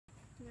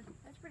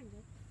pretty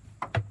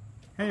good.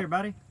 Hey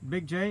everybody,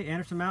 Big J,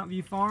 Anderson Mountain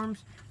View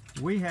Farms.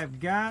 We have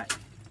got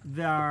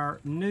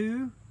our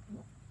new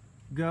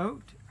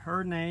goat.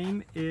 Her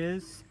name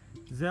is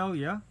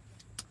Zelia,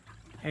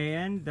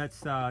 and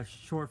that's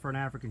short for an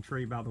African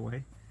tree, by the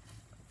way.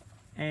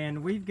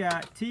 And we've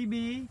got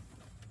TB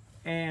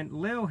and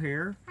Lil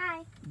here.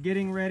 Hi.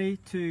 Getting ready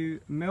to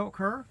milk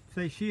her.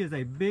 Say she is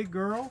a big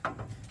girl,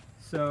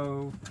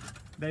 so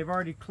they've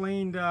already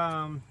cleaned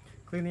the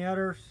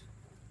udders,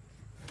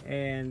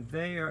 and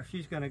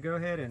she's going to go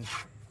ahead and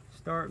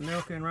start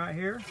milking right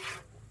here.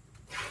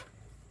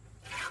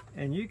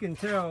 And you can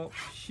tell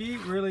she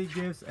really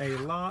gives a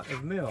lot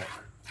of milk,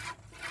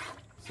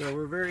 so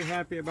we're very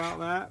happy about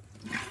that.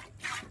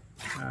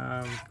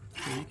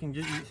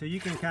 So you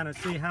can kind of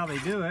see how they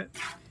do it.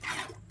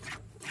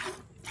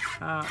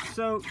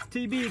 So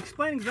TB,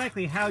 explain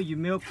exactly how you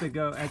milk the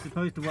goat as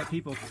opposed to what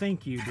people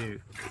think you do.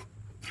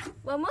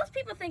 Well, most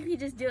people think you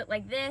just do it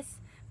like this,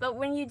 but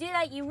when you do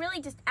that, you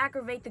really just tend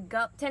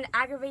to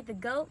aggravate the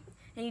goat,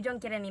 and you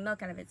don't get any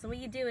milk out of it. So what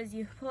you do is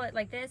you pull it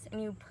like this,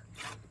 and you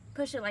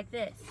push it like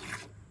this.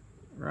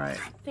 Right.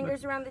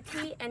 Fingers around the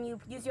T, and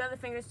you use your other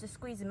fingers to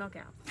squeeze the milk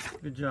out.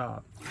 Good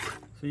job.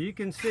 So you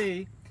can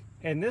see,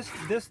 and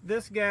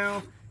this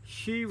gal,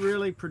 she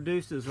really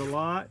produces a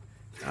lot.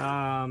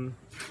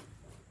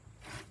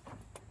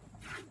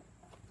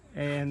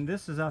 And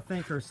this is, I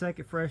think, her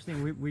second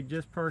freshening. We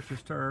just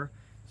purchased her,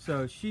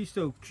 so she's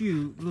so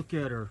cute. Look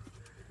at her.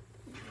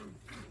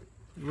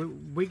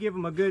 We give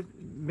them a good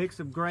mix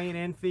of grain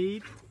and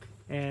feed,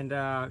 and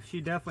she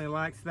definitely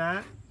likes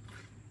that.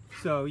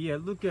 So yeah,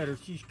 look at her.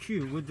 She's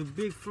cute with the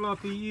big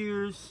floppy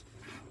ears.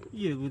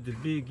 Yeah, with the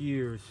big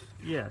ears.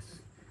 Yes.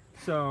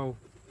 So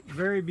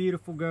very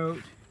beautiful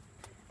goat.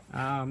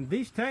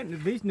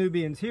 These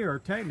Nubians here are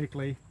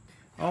technically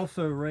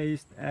also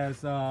raised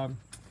as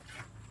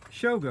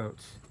show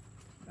goats,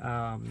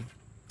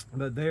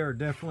 but they are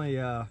definitely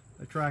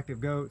attractive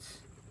goats,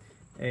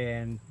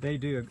 and they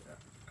do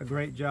a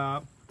great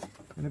job.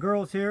 And the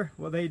girls here,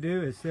 what they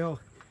do is they'll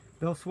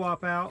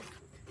swap out.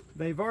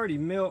 They've already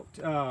milked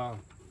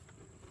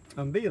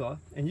Umbila,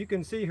 and you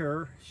can see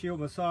her. She'll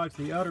massage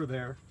the udder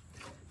there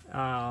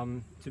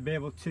to be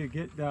able to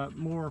get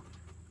more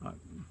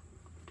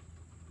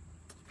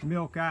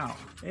milk out.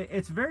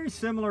 It's very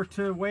similar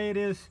to the way it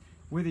is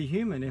with a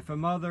human. If a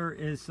mother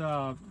is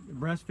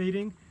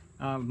breastfeeding,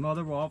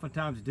 mother will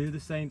oftentimes do the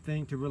same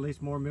thing to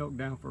release more milk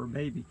down for her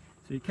baby.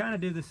 So you kind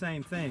of do the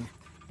same thing.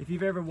 If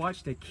you've ever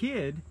watched a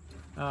kid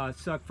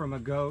suck from a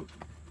goat,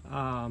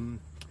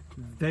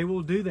 they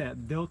will do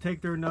that. They'll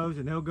take their nose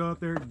and they'll go up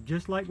there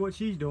just like what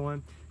she's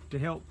doing to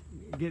help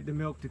get the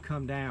milk to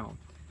come down.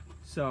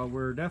 So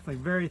we're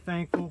definitely very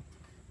thankful.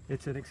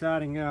 It's an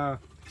exciting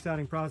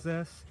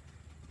process.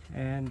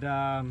 And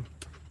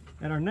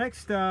in our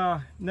next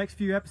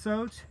few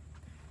episodes,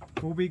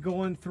 we'll be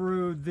going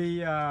through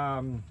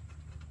the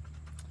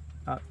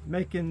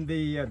making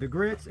the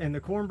grits and the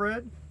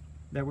cornbread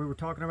that we were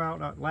talking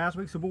about last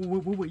week. So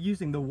we'll be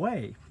using the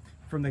whey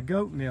from the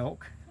goat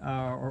milk,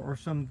 or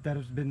some that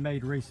has been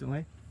made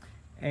recently.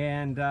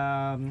 And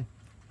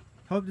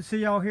hope to see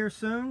y'all here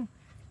soon.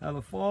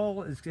 The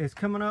fall is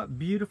coming up,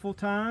 beautiful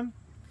time.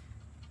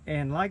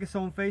 And like us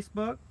on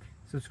Facebook,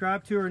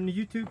 subscribe to our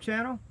YouTube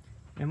channel,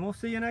 and we'll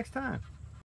see you next time.